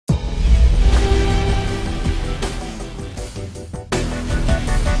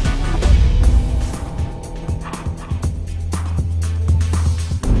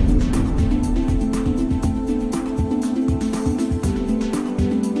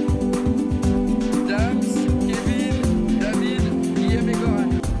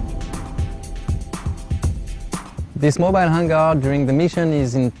This mobile hangar during the mission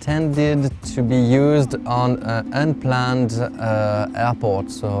is intended to be used on an unplanned airport.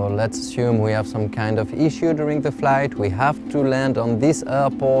 So let's assume we have some kind of issue during the flight. We have to land on this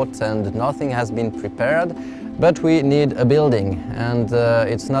airport and nothing has been prepared, but we need a building. And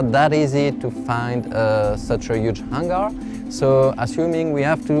it's not that easy to find such a huge hangar. So assuming we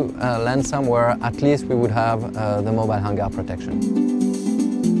have to land somewhere, at least we would have the mobile hangar protection.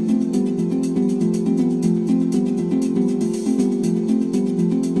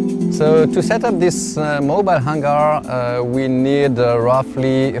 So to set up this mobile hangar, we need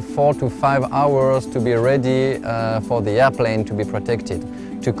roughly 4 to 5 hours to be ready for the airplane to be protected.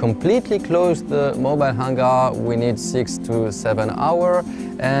 To completely close the mobile hangar, we need 6 to 7 hours,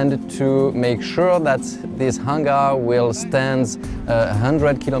 and to make sure that this hangar will stand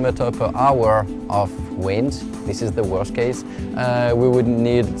 100 km per hour of wind, this is the worst case, we would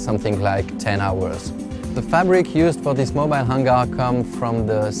need something like 10 hours. The fabric used for this mobile hangar comes from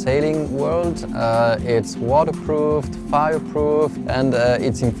the sailing world. It's waterproofed, fireproof, and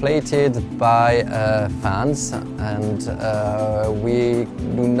it's inflated by fans. And we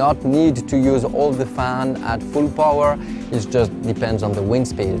do not need to use all the fan at full power. It just depends on the wind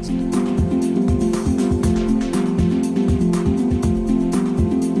speed.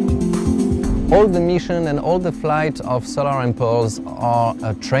 All the mission and all the flight of Solar Impulse are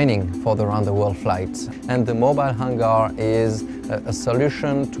a training for the round-the-world flight. And the mobile hangar is a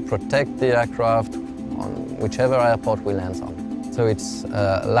solution to protect the aircraft on whichever airport we land on. So it's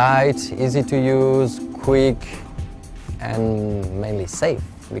light, easy to use, quick, and mainly safe,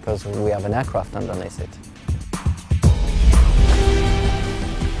 because we have an aircraft underneath it.